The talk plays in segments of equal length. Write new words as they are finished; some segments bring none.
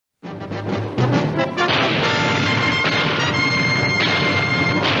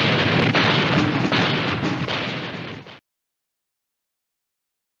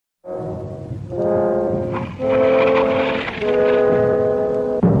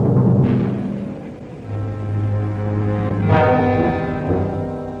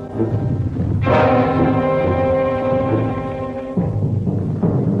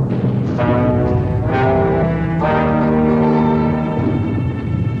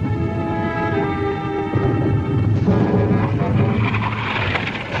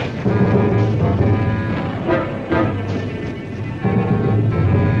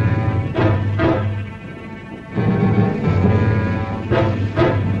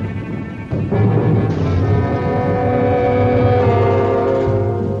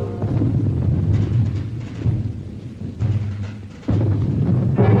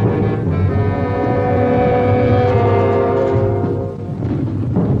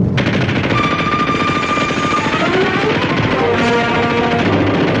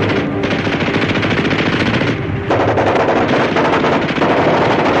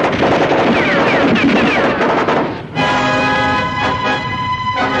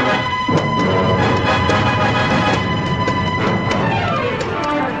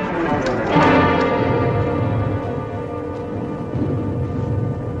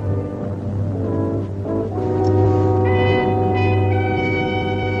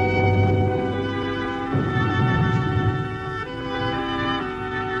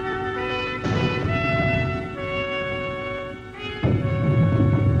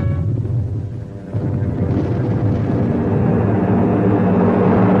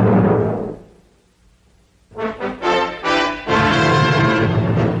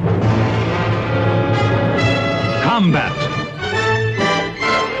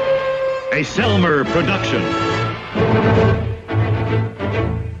production.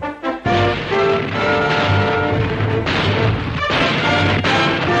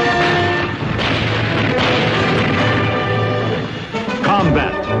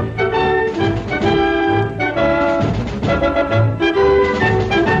 Combat.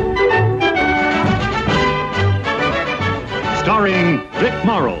 Starring Rick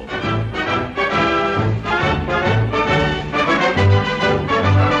Morrow.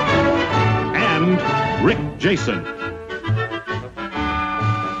 And Rick Jason.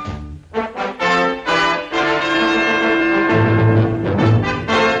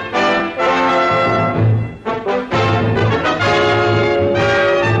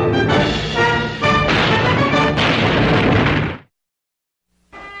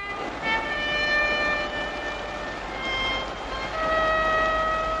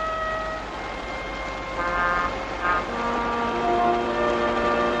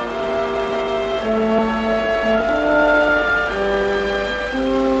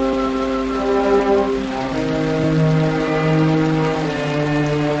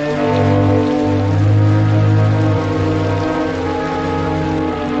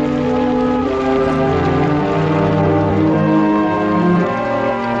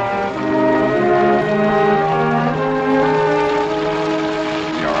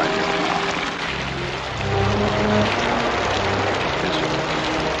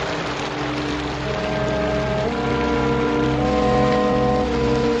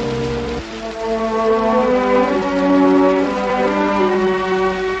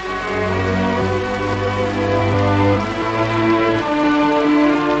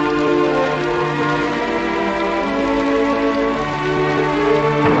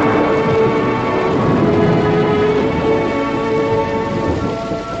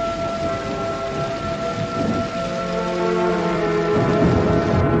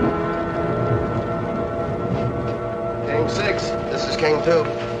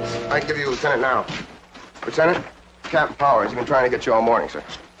 Lieutenant now. Lieutenant, Captain Powers, he's been trying to get you all morning, sir.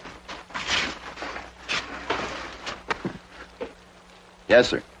 Yes,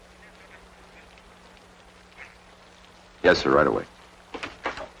 sir. Yes, sir, right away.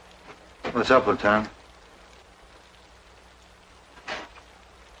 What's up, Lieutenant?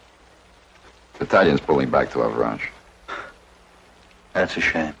 Battalion's pulling back to our ranch. That's a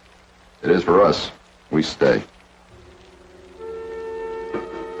shame. It is for us. We stay.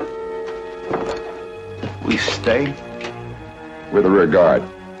 We stay? We're the rear guard.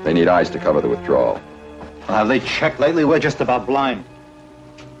 They need eyes to cover the withdrawal. Well, have they checked lately? We're just about blind.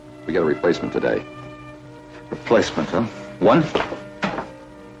 We get a replacement today. Replacement, huh? One?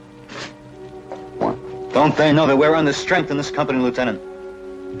 One. Don't they know that we're under strength in this company, Lieutenant?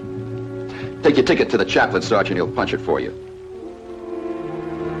 Take your ticket to the chaplain, Sergeant. He'll punch it for you.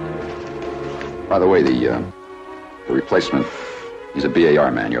 By the way, the replacement, he's a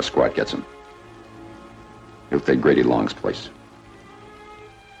BAR man. Your squad gets him. He'll take Grady Long's place.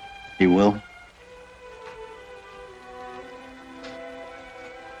 He will?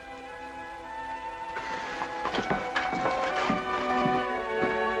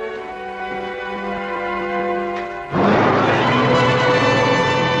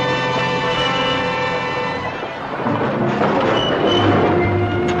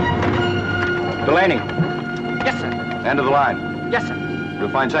 Delaney. Yes, sir. End of the line. Yes, sir. You'll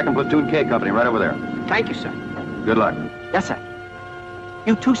find 2nd Platoon K Company right over there. Thank you, sir. Good luck. Yes, sir.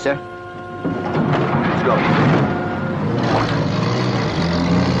 You too, sir. Let's go.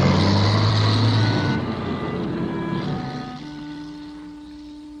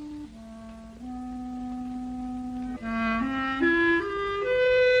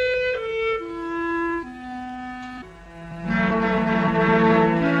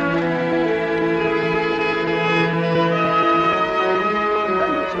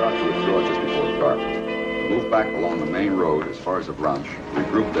 Along the main road as far as the branch.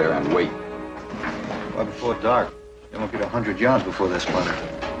 Regroup there and wait. Why before dark? They won't get 100 yards before they're splintered.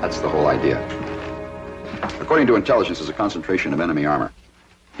 That's the whole idea. According to intelligence, there's a concentration of enemy armor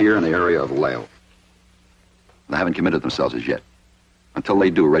here in the area of Lowell. They haven't committed themselves as yet. Until they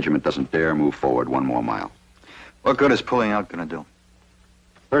do, regiment doesn't dare move forward 1 more mile. What good is pulling out gonna do?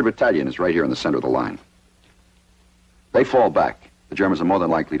 3rd Battalion is right here in the center of the line. They fall back. The Germans are more than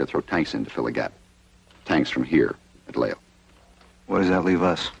likely to throw tanks in to fill a gap. Tanks from here at Lowell. Where does that leave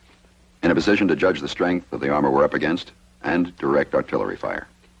us? In a position to judge the strength of the armor we're up against and direct artillery fire.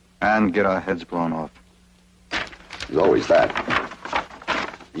 And get our heads blown off. There's always that.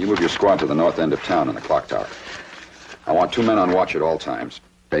 You move your squad to the north end of town in the clock tower. I want 2 men on watch at all times,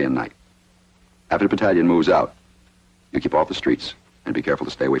 day and night. After the battalion moves out, you keep off the streets and be careful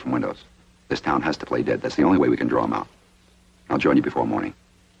to stay away from windows. This town has to play dead. That's the only way we can draw them out. I'll join you before morning.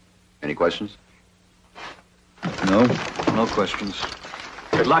 Any questions? No, no questions.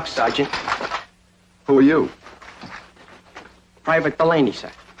 Good luck, Sergeant. Who are you? Private Delaney, sir.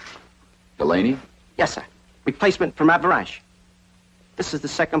 Delaney? Yes, sir. Replacement from Avalanche. This is the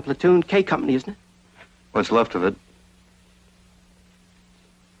 2nd Platoon K Company, isn't it? What's left of it?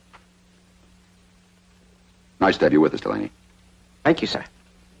 Nice to have you with us, Delaney. Thank you, sir.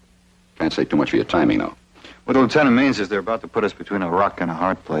 Can't say too much for your timing, though. What the lieutenant means is they're about to put us between a rock and a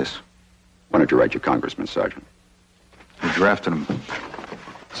hard place. Why don't you write your congressman, Sergeant? We drafted him.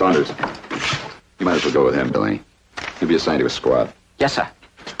 Saunders, you might as well go with him, Delaney. He'll be assigned to a squad. Yes, sir.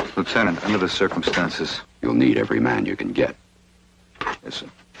 Lieutenant, under the circumstances. You'll need every man you can get. Yes, sir.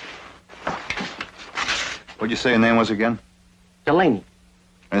 What'd you say your name was again? Delaney.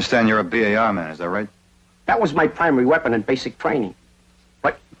 I understand you're a BAR man, is that right? That was my primary weapon in basic training.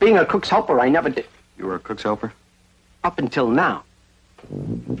 But being a cook's helper, I never did. You were a cook's helper? Up until now.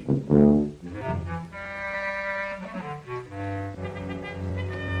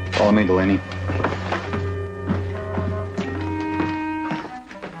 Follow me, Delaney.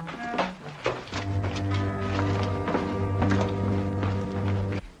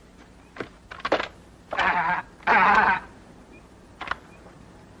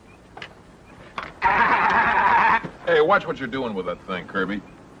 Hey, watch what you're doing with that thing, Kirby.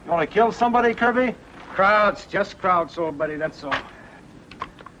 You want to kill somebody, Kirby? Crowds, just crowds, old buddy, that's all.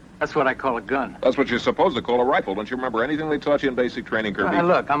 That's what I call a gun. That's what you're supposed to call a rifle. Don't you remember anything they taught you in basic training, Kirby? Hey,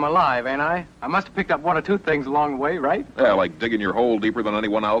 look, I'm alive, ain't I? I must have picked up one or two things along the way, right? Yeah, like digging your hole deeper than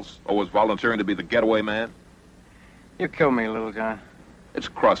anyone else, always volunteering to be the getaway man. You killed me, Little John. It's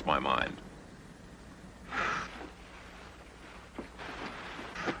crossed my mind.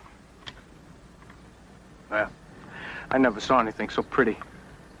 Well, I never saw anything so pretty.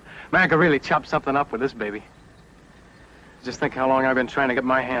 Man could really chop something up with this baby. Just think how long I've been trying to get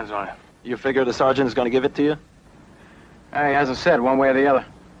my hands on it. You figure the sergeant is going to give it to you? He hasn't said one way or the other.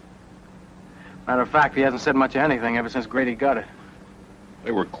 Matter of fact, he hasn't said much of anything ever since Grady got it.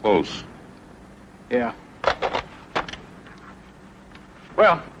 They were close. Yeah.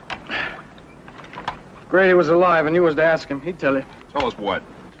 Well, Grady was alive and you was to ask him. He'd tell you. Tell us what?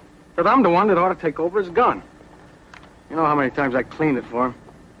 But I'm the one that ought to take over his gun. You know how many times I cleaned it for him.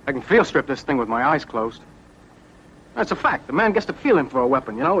 I can field strip this thing with my eyes closed. That's a fact. The man gets the feeling for a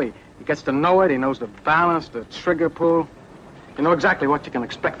weapon, you know? He gets to know it. He knows the balance, the trigger pull. You know exactly what you can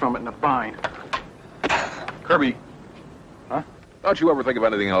expect from it in a bind. Kirby. Huh? Don't you ever think of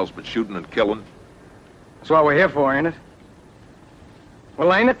anything else but shooting and killing? That's what we're here for, ain't it?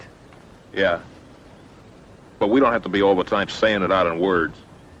 Well, ain't it? Yeah. But we don't have to be all the time saying it out in words.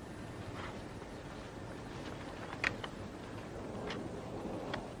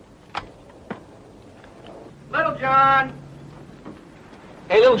 Little John!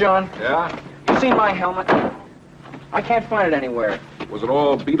 Hey, Little John. Yeah? You seen my helmet? I can't find it anywhere. Was it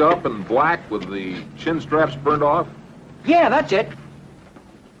all beat up and black with the chin straps burned off? Yeah, that's it.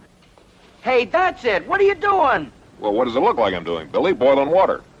 Hey, that's it. What are you doing? Well, what does it look like I'm doing, Billy? Boiling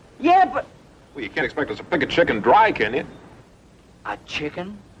water. Yeah, but... Well, you can't expect us to pick a chicken dry, can you? A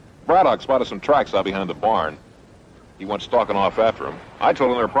chicken? Braddock spotted some tracks out behind the barn. He went stalking off after him. I told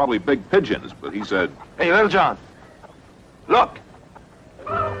him they were probably big pigeons, but he said... Hey, Little John. Look.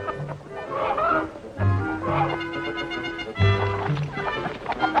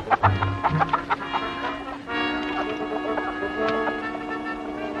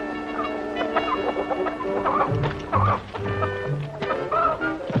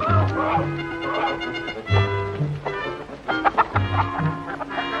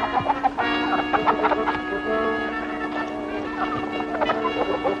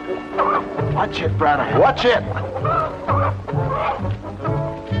 Watch it, Braddock. Watch it.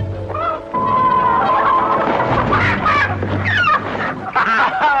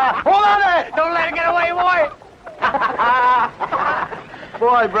 Hold on there! Don't let it get away, boy!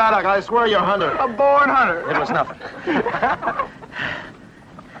 Boy, Braddock, I swear you're a hunter. A born hunter. It was nothing.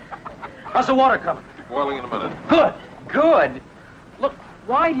 How's the water coming? Boiling in a minute. Good. Good. Look,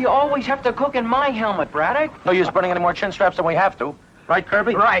 why do you always have to cook in my helmet, Braddock? No use burning any more chin straps than we have to. Right,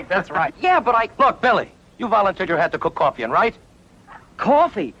 Kirby? Right, that's right. Yeah, but I... Look, Billy, you volunteered your head to cook coffee in, right?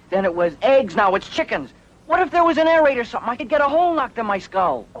 Coffee. Then it was eggs, now it's chickens. What if there was an air raid or something? I could get a hole knocked in my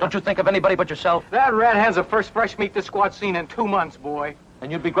skull. Don't you think of anybody but yourself? That red hand's the first fresh meat this squad's seen in 2 months, boy. And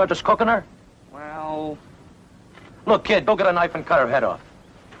you'd begrudge us cooking her? Well... Look, kid, go get a knife and cut her head off.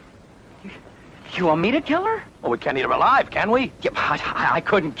 You want me to kill her? Well, we can't eat her alive, can we? Yeah, I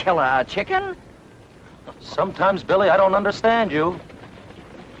couldn't kill a chicken. Sometimes, Billy, I don't understand you.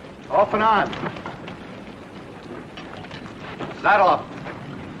 Off and on. Saddle up.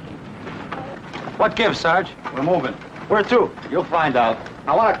 What gives, Sarge? We're moving. Where to? You'll find out.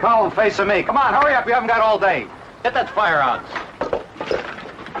 I want a column facing me. Come on, hurry up. You haven't got all day. Get that fire out.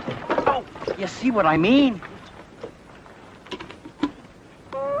 Oh, you see what I mean?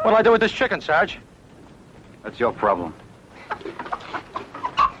 What'll I do with this chicken, Sarge? That's your problem.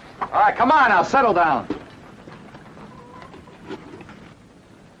 All right, come on now. Settle down.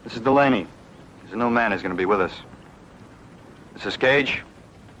 This is Delaney. He's a new man who's going to be with us. This is Cage.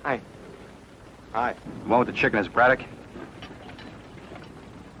 Hi. Hi. The one with the chicken is Braddock.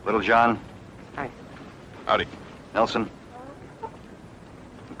 Little John. Hi. Howdy. Nelson.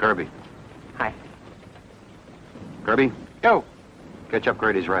 And Kirby. Hi. Kirby, Go. catch up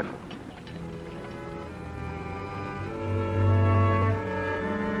Grady's rifle.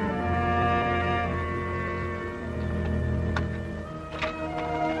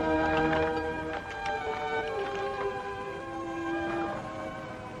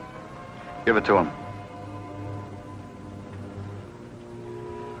 Give it to him.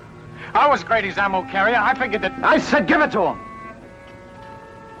 I was Grady's ammo carrier. I figured that... I said give it to him!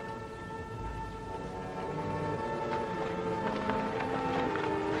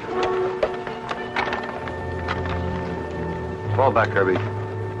 Fall back, Kirby.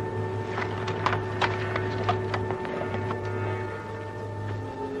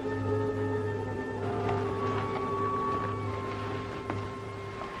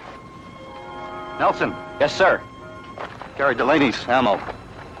 Nelson, Yes, sir. carry Delaney's ammo.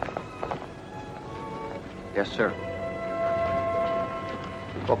 Yes, sir.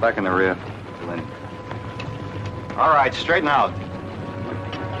 Fall back in the rear, Delaney. All right, straighten out.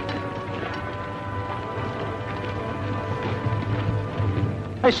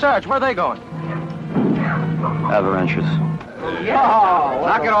 Hey, Sarge, where are they going? Avalanches. Yeah.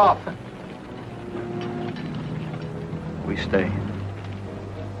 Knock it off. We stay.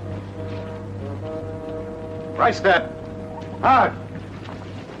 Right step. Hard.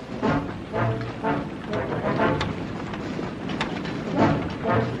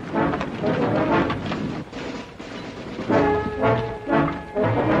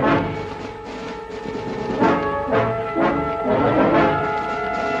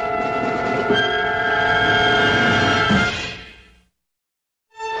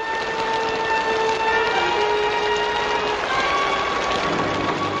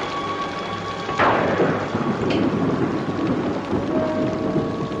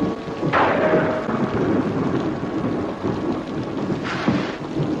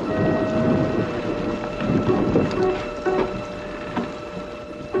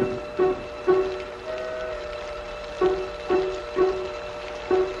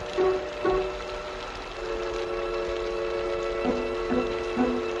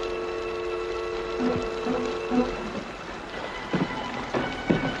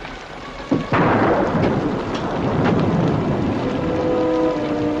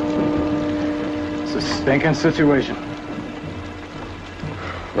 Stinking situation.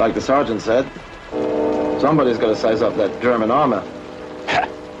 Like the sergeant said, somebody's got to size up that German armor.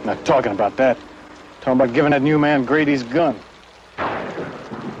 Not talking about that. Talking about giving that new man Grady's gun.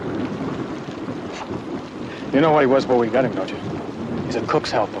 You know what he was before we got him, don't you? He's a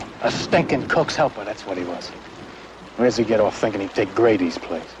cook's helper. A stinking cook's helper, that's what he was. Where's he get off thinking he'd take Grady's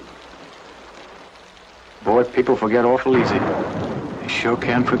place? Boy, people forget awful easy. They sure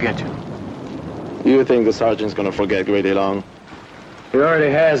can forget you. You think the sergeant's going to forget Grady long? He already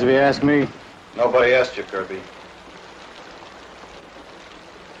has, if you ask me. Nobody asked you, Kirby.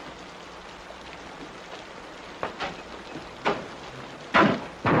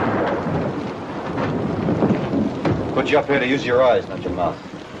 Put you up here to use your eyes, not your mouth.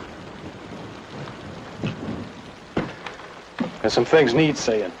 There's some things need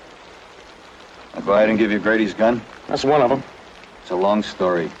saying. I'll go ahead and give you Grady's gun. That's one of them. It's a long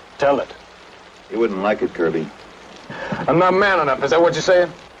story. Tell it. You wouldn't like it, Kirby. I'm not man enough, is that what you're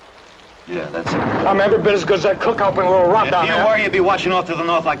saying? Yeah, that's it. I'm every bit as good as that cook helping a little rock down If you there. were, you'd be watching off to the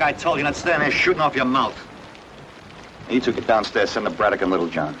north like I told you, not standing there shooting off your mouth. He took it downstairs, send to Braddock and Little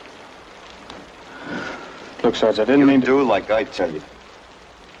John. Look, Sarge, I didn't mean to... Do like I tell you.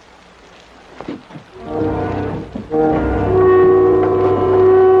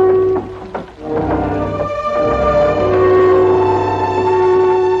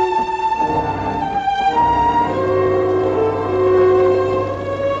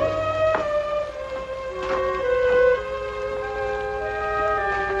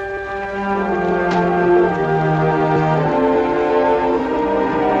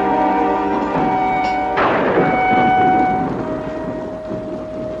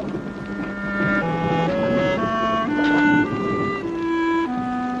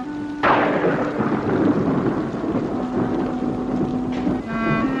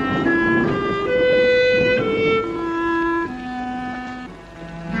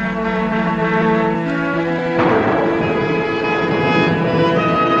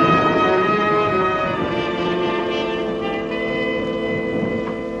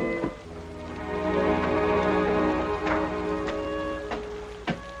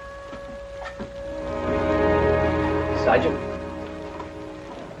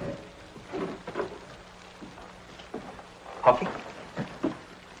 Coffee?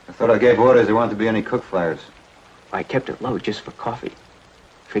 I thought I gave orders there weren't to be any cook fires. I kept it low just for coffee.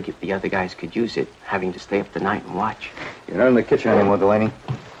 Figured the other guys could use it, having to stay up the night and watch. You're not in the kitchen anymore, Delaney.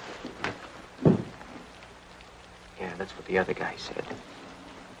 Yeah, that's what the other guy said.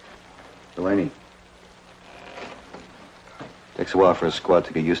 Delaney. Takes a while for a squad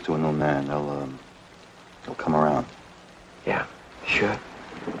to get used to a new man. They'll come around. Yeah, sure.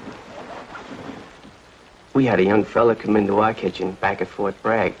 We had a young fella come into our kitchen back at Fort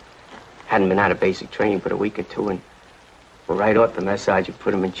Bragg. Hadn't been out of basic training but a week or two, and right off the mess sergeant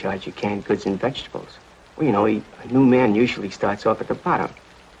put him in charge of canned goods and vegetables. Well, you know, a new man usually starts off at the bottom,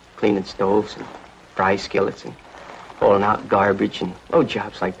 cleaning stoves and fry skillets and hauling out garbage and load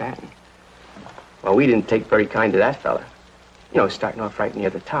jobs like that. And, well, we didn't take very kind to that fella. You know, starting off right near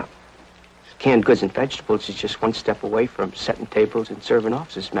the top. Canned goods and vegetables is just one step away from setting tables and serving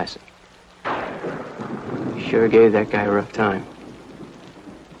officers' messing. Sure gave that guy a rough time.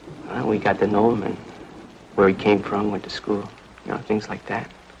 Well, we got to know him and where he came from, went to school, you know, things like that.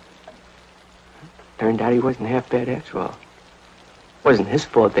 Turned out he wasn't half bad after all. Wasn't his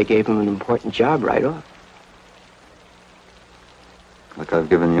fault they gave him an important job right off. Like I've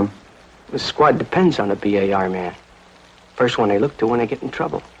given you? The squad depends on a BAR man. First one they look to when they get in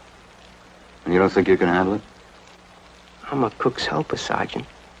trouble. And you don't think you can handle it? I'm a cook's helper, Sergeant.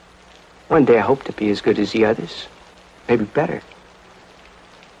 One day I hope to be as good as the others. Maybe better.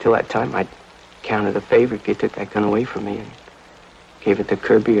 Till that time, I'd count it a favor if you took that gun away from me and gave it to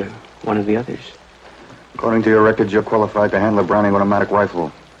Kirby or one of the others. According to your records, you're qualified to handle a Browning automatic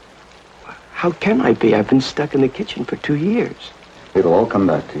rifle. How can I be? I've been stuck in the kitchen for 2 years. It'll all come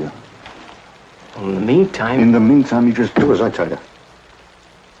back to you. Well, in the meantime... In the meantime, you just do as I tell you.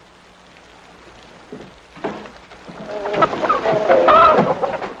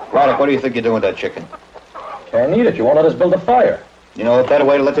 Roddick, what do you think you're doing with that chicken? Can't eat it. You won't let us build a fire. You know a better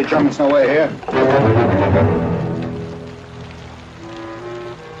way to let the Germans know we're here?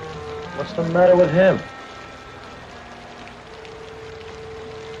 What's the matter with him?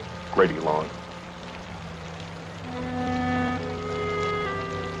 Grady Long.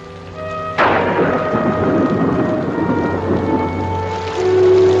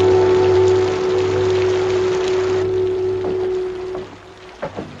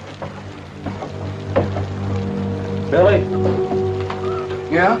 Billy,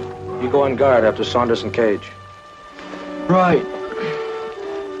 Yeah? you go on guard after Saunders and Cage. Right.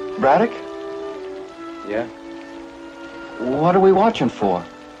 Braddock? Yeah? What are we watching for?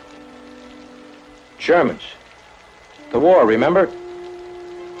 Germans. The war, remember?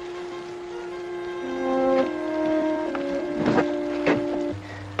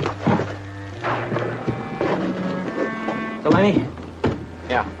 Delaney?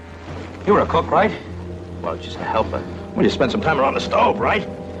 Yeah. You were a cook, right? Well, just a helper. Well, you spent some time around the stove, right?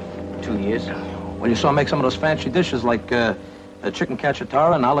 2 years. Well, you saw make some of those fancy dishes like chicken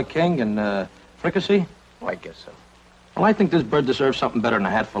cacciatore and ala king and fricassee? Oh, I guess so. Well, I think this bird deserves something better than a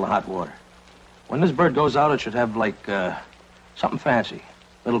hatful of hot water. When this bird goes out, it should have, like, something fancy.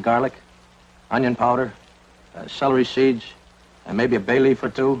 Little garlic, onion powder, celery seeds, and maybe a bay leaf or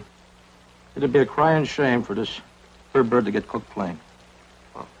two. It'd be a crying shame for this bird to get cooked plain.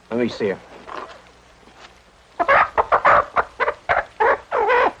 Well, let me see her.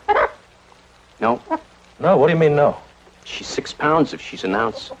 No. No, what do you mean, no? She's 6 pounds if she's an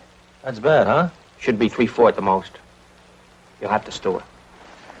ounce. That's bad, huh? Should be 3/4 at the most. You'll have to stew her.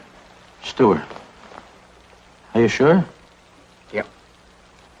 Stew her. Are you sure? Yep.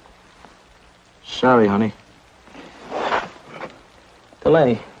 Sorry, honey.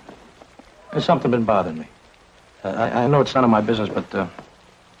 Delaney, there's something been bothering me. I know it's none of my business, but,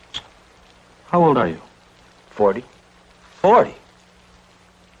 how old are you? 40. 40?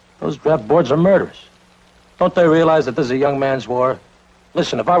 Those draft boards are murderers. Don't they realize that this is a young man's war?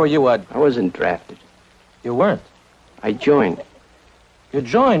 Listen, if I were you, I wasn't drafted. You weren't? I joined. You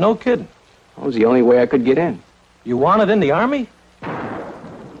joined? No kidding. That was the only way I could get in. You wanted in the Army?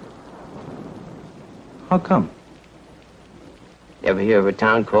 How come? You ever hear of a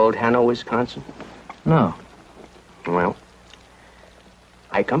town called Hanley, Wisconsin? No. Well,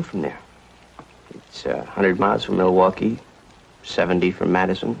 I come from there. It's 100 miles from Milwaukee, 70 from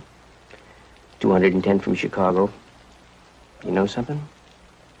Madison, 210 from Chicago. You know something?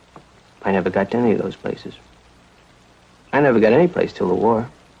 I never got to any of those places. I never got any place till the war.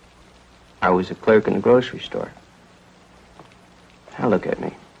 I was a clerk in a grocery store. Now look at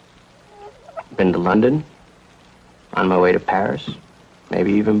me. Been to London, on my way to Paris,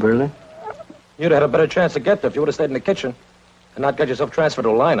 maybe even Berlin. You'd have had a better chance to get there if you would have stayed in the kitchen and not got yourself transferred to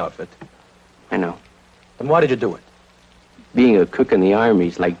a line outfit. I know. Then why did you do it? Being a cook in the Army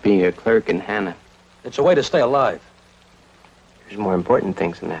is like being a clerk in Hannah. It's a way to stay alive. There's more important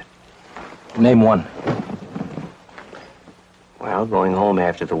things than that. Name one. Well, going home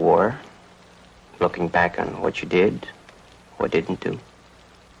after the war, looking back on what you did, what didn't do,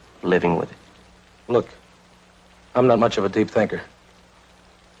 living with it. Look, I'm not much of a deep thinker,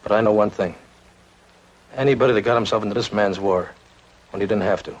 but I know one thing. Anybody that got himself into this man's war when he didn't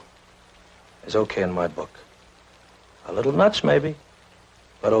have to is okay in my book. A little nuts, maybe,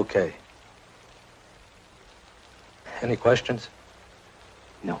 but okay. Any questions?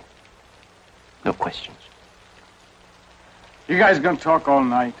 No. No questions. You guys gonna talk all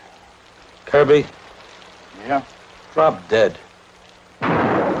night? Kirby, Yeah. drop dead.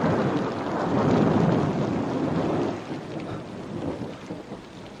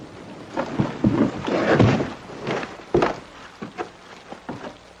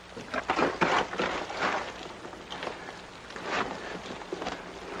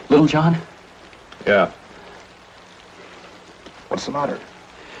 Little John, Yeah. What's the matter?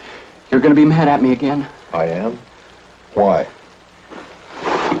 you're gonna be mad at me again. I am? Why?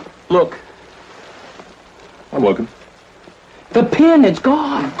 Look, I'm looking. the pin, it's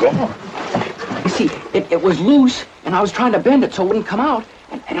gone. Gone. You see, it was loose, and I was trying to bend it so it wouldn't come out,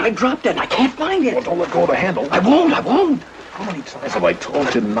 and I dropped it, and I can't find it. Well, don't let go of the handle. I won't. How many times have I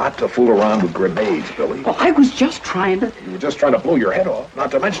told you not to fool around with grenades, Billy? Well, I was just trying to... You were just trying to blow your head off, not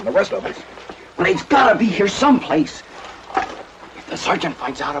to mention the rest of us. Well, it's gotta be here someplace. If the sergeant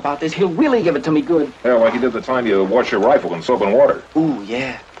finds out about this, he'll really give it to me good. Yeah, like he did the time you washed your rifle in soap and water. Ooh,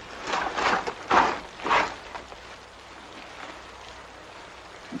 yeah.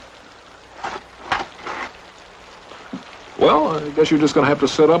 Well, I guess you're just going to have to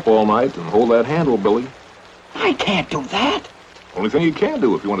sit up all night and hold that handle, Billy. I can't do that. Only thing you can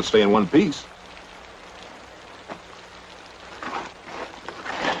do if you want to stay in one piece.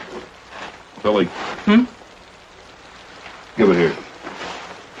 Billy. Give it here.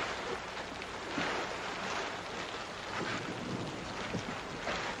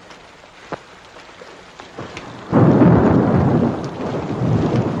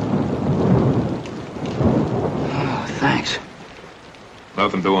 Oh, thanks.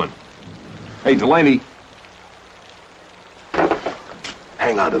 Nothing doing. Hey, Delaney.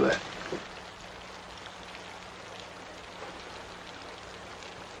 Hang on to that.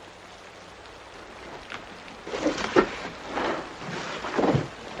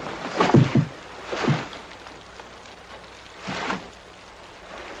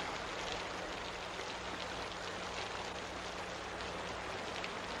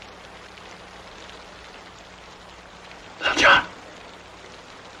 Little John,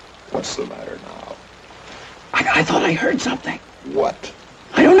 What's the matter now? I thought I heard something. What?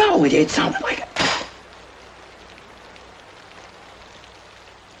 I don't know. It sounded like it.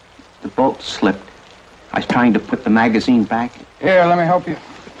 The bolt slipped. I was trying to put the magazine back. Here, let me help you.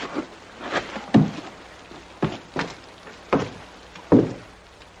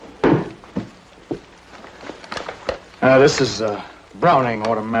 This is a Browning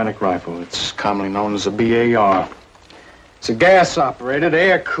automatic rifle. It's commonly known as a BAR. It's a gas-operated,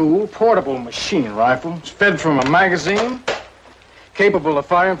 air-cooled, portable machine rifle. It's fed from a magazine, capable of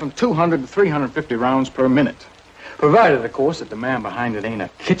firing from 200 to 350 rounds per minute. Provided, of course, that the man behind it ain't a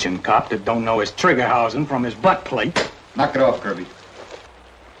kitchen cop that don't know his trigger housing from his butt plate. Knock it off, Kirby.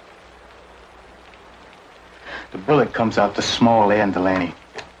 The bullet comes out the small end, Delaney.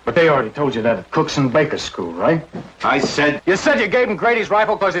 But they already told you that at Cook's and Baker's school, right? You said you gave him Grady's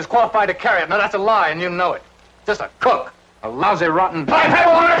rifle because he's qualified to carry it. Now, that's a lie, and you know it. Just a cook. A lousy, rotten... I have a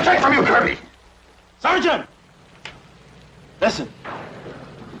lot to take from you, Kirby! Sergeant! Listen.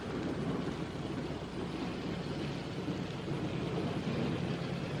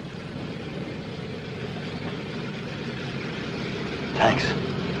 Thanks.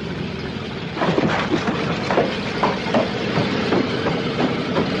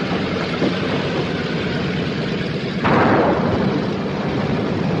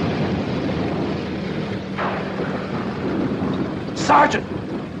 Sergeant!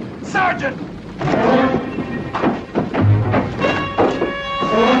 Sergeant!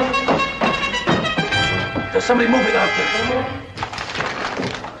 There's somebody moving out there.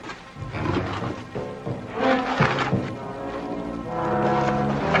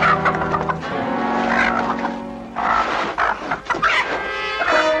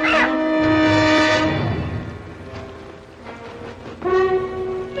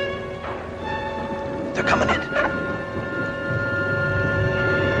 They're coming in.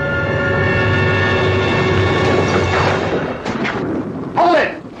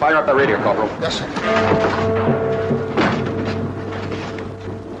 Fire up the radio, Corporal. Yes, sir.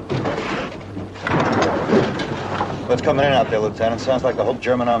 What's coming in out there, Lieutenant? Sounds like the whole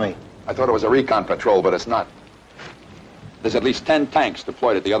German army. I thought it was a recon patrol, but it's not. There's at least 10 tanks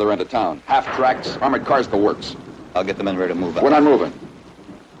deployed at the other end of town. Half-tracks, armored cars, the works. I'll get the men ready to move out. We're not moving.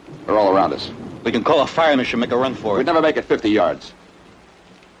 They're all around us. We can call a fire mission, make a run for it. We'd never make it 50 yards.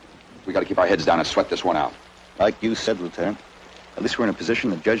 We got to keep our heads down and sweat this one out. Like you said, Lieutenant. At least we're in a position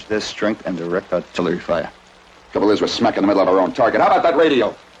to judge their strength and direct artillery fire. Trouble is, we're smack in the middle of our own target. How about that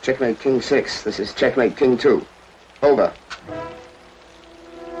radio? Checkmate King 6. This is Checkmate King 2. Over.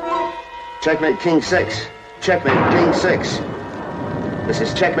 Checkmate King 6. Checkmate King 6. This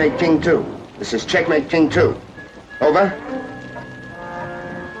is Checkmate King 2. This is Checkmate King 2. Over.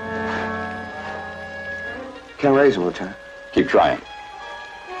 Can't raise him, Lieutenant. Keep trying.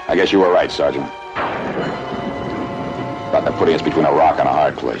 I guess you were right, Sergeant. About that putting us between a rock and a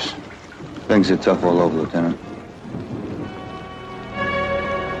hard place. Things are tough all over, Lieutenant.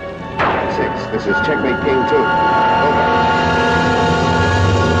 6. This is Checkmate King 2. Over.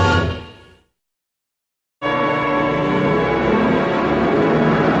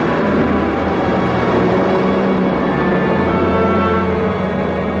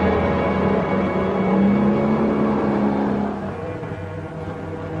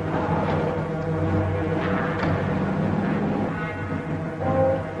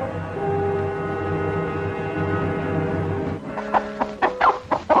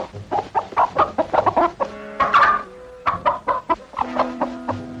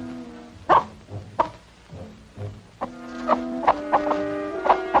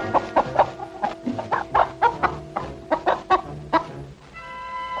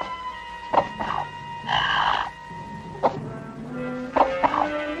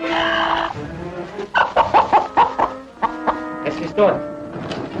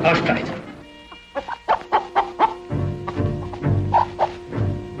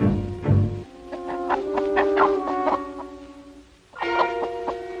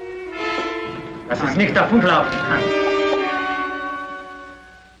 Nicht davonlaufen kann.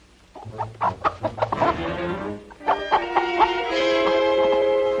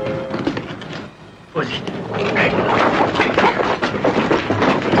 Vorsicht!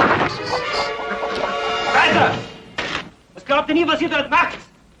 Weiter! Was glaubt ihr nie, was ihr dort macht?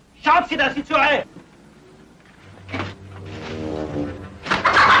 Schaut sie, dass sie zu eilt!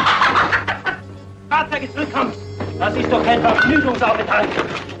 Fahrzeug ist willkommen! Das ist doch kein Vergnügungsaufenthalt!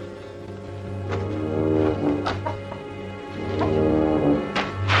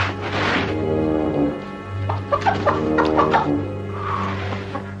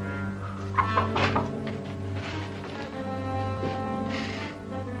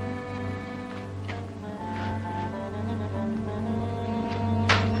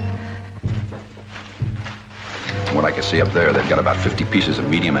 What I can see up there, they've got about 50 pieces of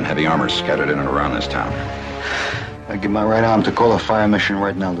medium and heavy armor scattered in and around this town. I give my right arm to call a fire mission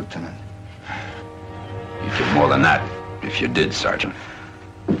right now, Lieutenant. You'd get more than that if you did, Sergeant.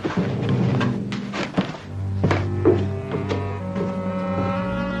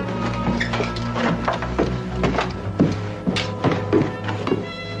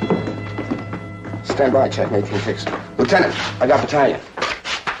 Stand by, Checkmate King 6. Lieutenant, I got battalion.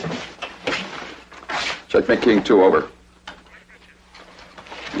 Checkmate King 2, over.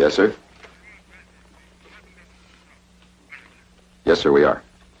 Yes, sir. Yes, sir, we are.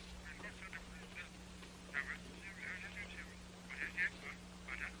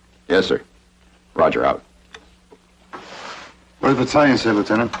 Yes, sir. Roger, out. What does the battalion say,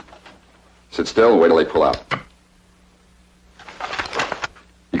 Lieutenant? Sit still and wait till they pull out.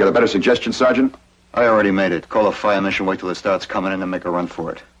 You got a better suggestion, Sergeant? I already made it. Call a fire mission, wait till it starts coming in and make a run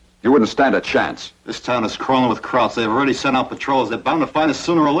for it. You wouldn't stand a chance. This town is crawling with Krauts. They've already sent out patrols. They're bound to find us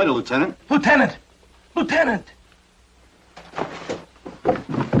sooner or later, Lieutenant. Lieutenant! Lieutenant!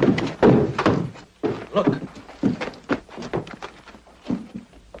 Look.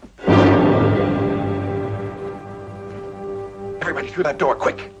 Everybody through that door,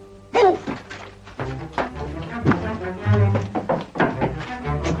 quick. Move!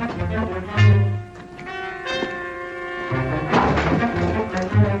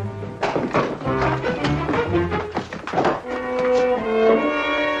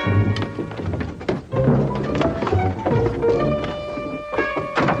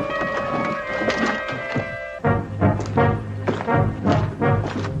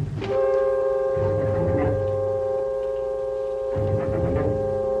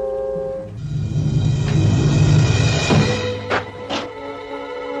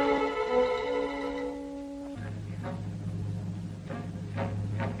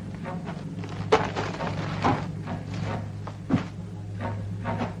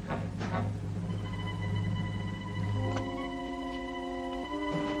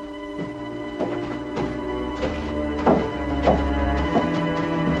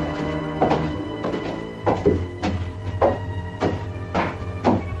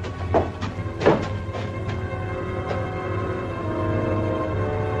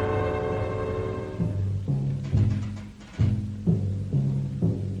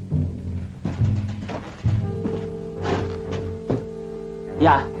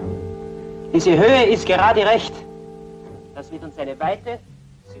 Ja, diese Höhe ist gerade recht. Das wird uns eine weite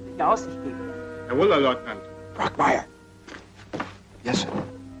südliche Aussicht geben. Jawohl, Herr Leutnant. Brockmeyer. Yes, sir.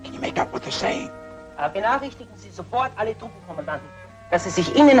 Can you make out what they're saying? Benachrichtigen Sie sofort alle Truppenkommandanten, dass sie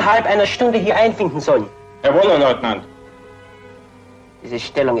sich innerhalb einer Stunde hier einfinden sollen. Jawohl, Herr Leutnant. Diese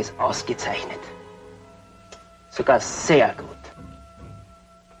Stellung ist ausgezeichnet. Sogar sehr gut.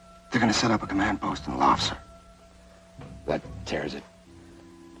 They're gonna set up a command post in Lowell, sir. That tears it.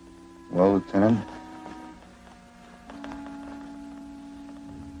 Well, Lieutenant?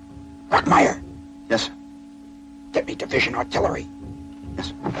 Brockmeyer. Yes, sir. Get me division artillery. Yes,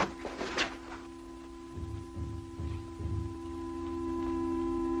 sir.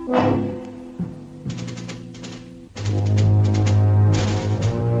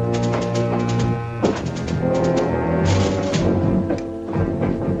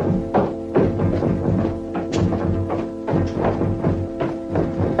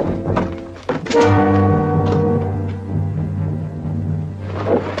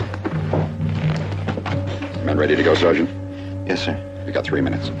 Men ready to go, Sergeant? Yes, sir. We got 3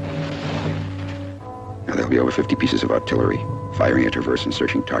 minutes. Now, there'll be over 50 pieces of artillery, firing a traverse and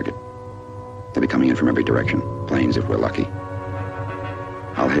searching target. They'll be coming in from every direction, planes if we're lucky.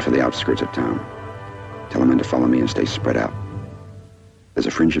 I'll head for the outskirts of town. Tell the men to follow me and stay spread out. There's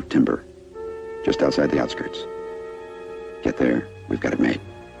a fringe of timber just outside the outskirts. Get there, we've got it made.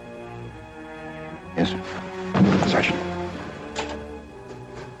 Yes, sir. Sergeant.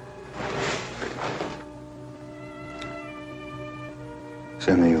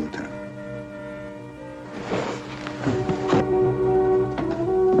 Same to you, Lieutenant.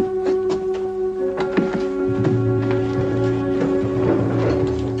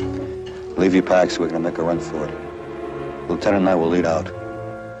 Leave your packs, we're gonna make a run for it. Lieutenant and I will lead out.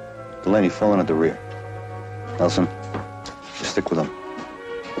 Delaney, fall in at the rear. Nelson, you stick with them.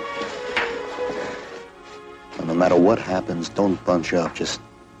 And no matter what happens, don't bunch up. Just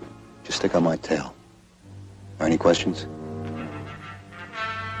stick on my tail. Any questions?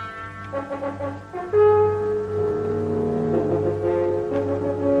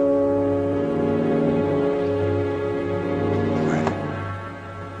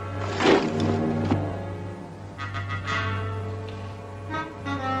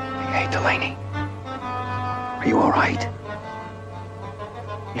 Hey, Delaney. Are you all right?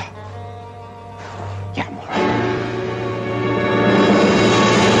 Yeah. Yeah, I'm all right.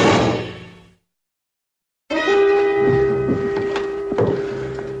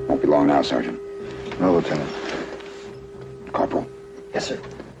 Won't be long now, Sergeant. No, Lieutenant. Corporal, Yes, sir.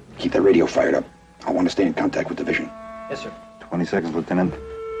 keep that radio fired up. I want to stay in contact with division. Yes, sir. 20 seconds, Lieutenant.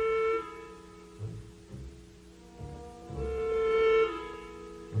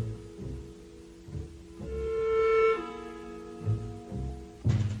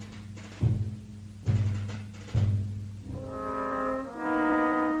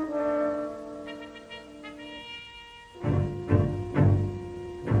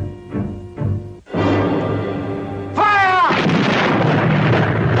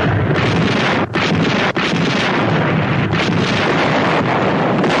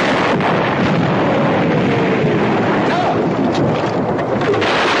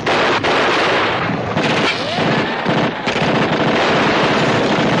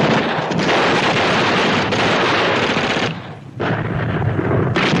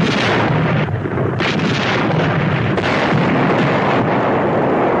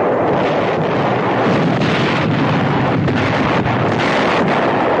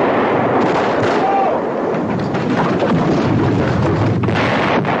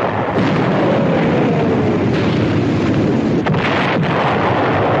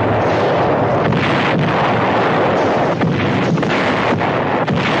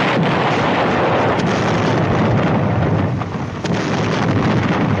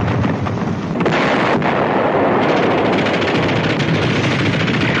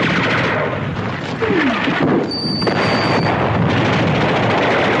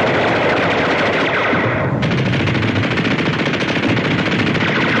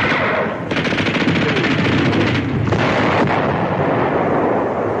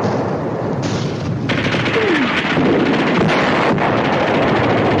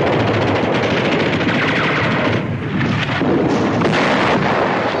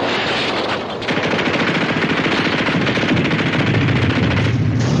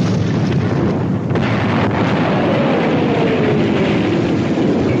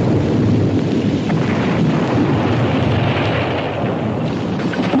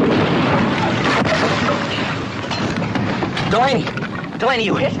 Delaney,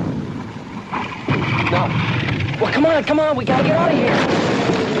 you hit? No. Well, come on, we gotta get out of here.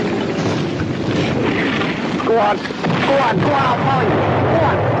 Go on. Go on. Go on. I'll follow you. Go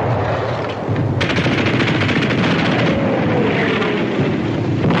on.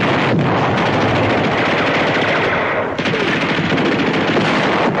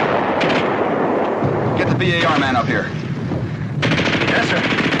 Get the BAR man up here. Yes, sir.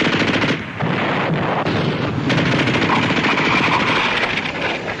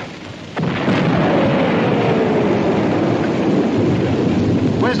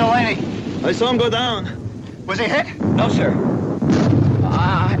 Where's Delaney? I saw him go down. Was he hit? No, sir.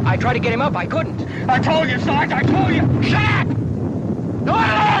 I tried to get him up. I couldn't. I told you, Sarge. I told you. Shut up!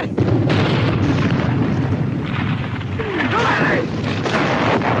 Delaney! Delaney!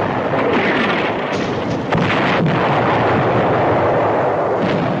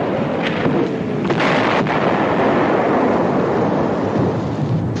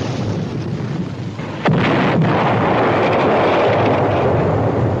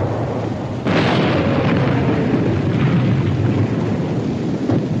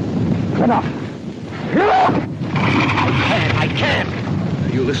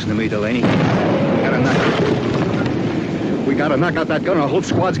 You listen to me, Delaney. We gotta knock out that gun, or the whole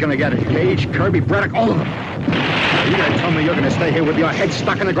squad's gonna get it. Gage, Kirby, Braddock, all of them. Are you gonna tell me you're gonna stay here with your head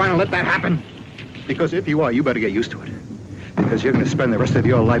stuck in the ground and let that happen? Because if you are, you better get used to it. Because you're gonna spend the rest of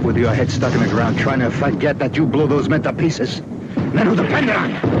your life with your head stuck in the ground trying to forget that you blew those men to pieces. Men who depended on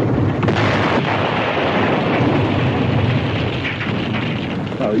you.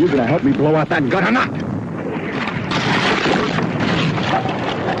 Are you gonna help me blow out that gun or not?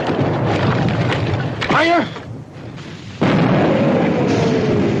 Fire!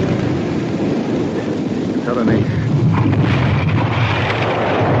 Cover me.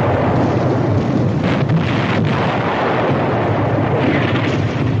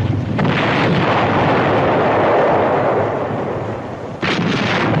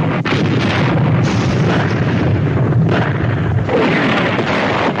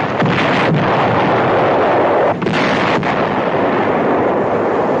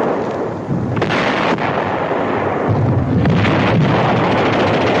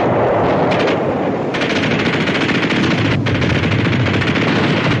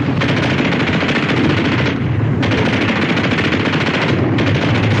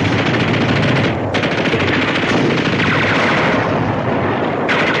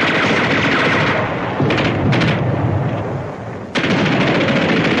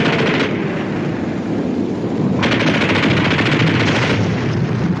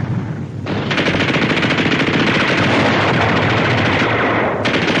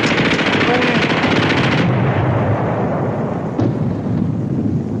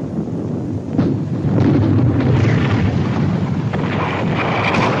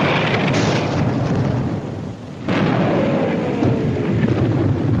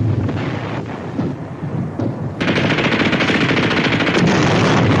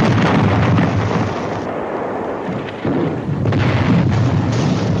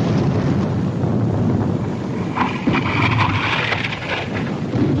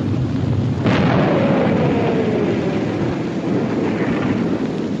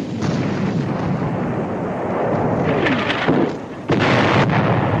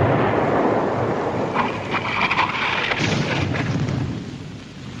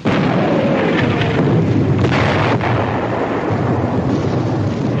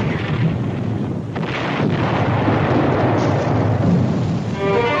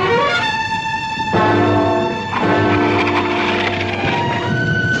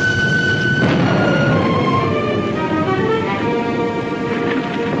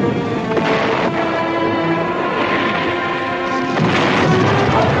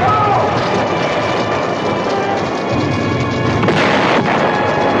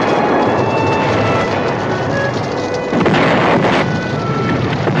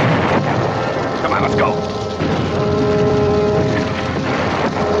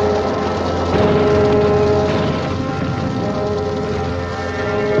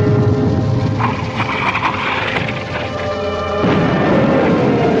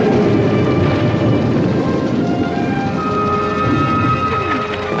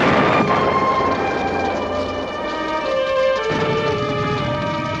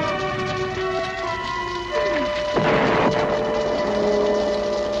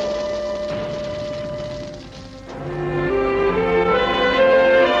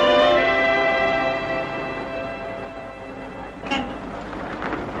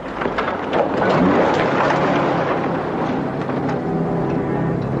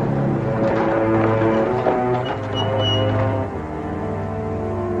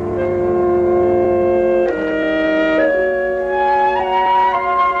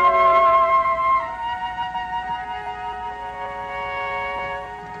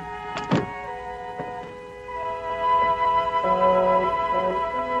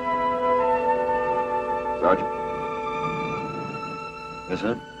 Sergeant, Yes,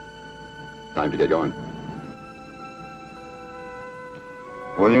 sir? time to get going.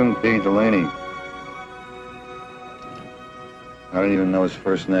 William P. Delaney. I don't even know his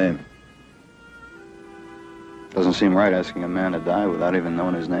first name. Doesn't seem right asking a man to die without even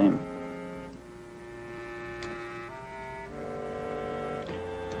knowing his name.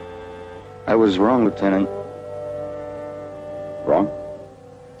 I was wrong, Lieutenant. Wrong?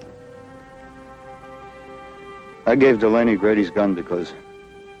 I gave Delaney Grady's gun because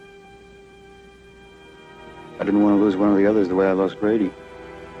I didn't want to lose one of the others the way I lost Grady.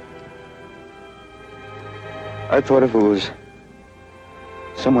 I thought if it was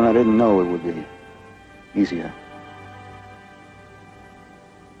someone I didn't know, it would be easier.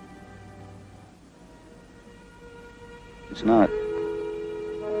 It's not.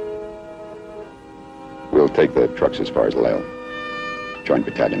 We'll take the trucks as far as Lowell. Join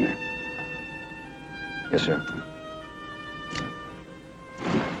battalion there. Yes, sir.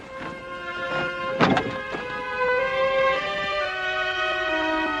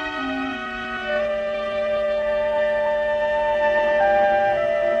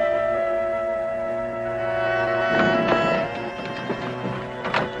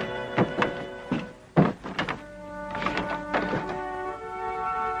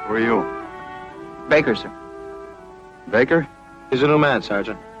 Who are you? Baker, sir. Baker? He's a new man,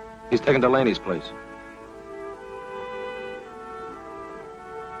 Sergeant. He's taking Delaney's place.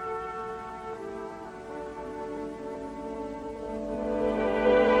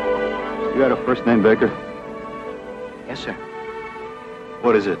 You got a first name, Baker? Yes, sir.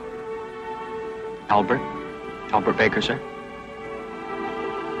 What is it? Jalbert. Jalbert Baker, sir.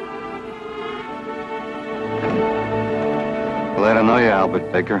 Glad I know you,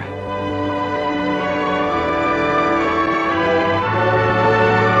 Albert Baker.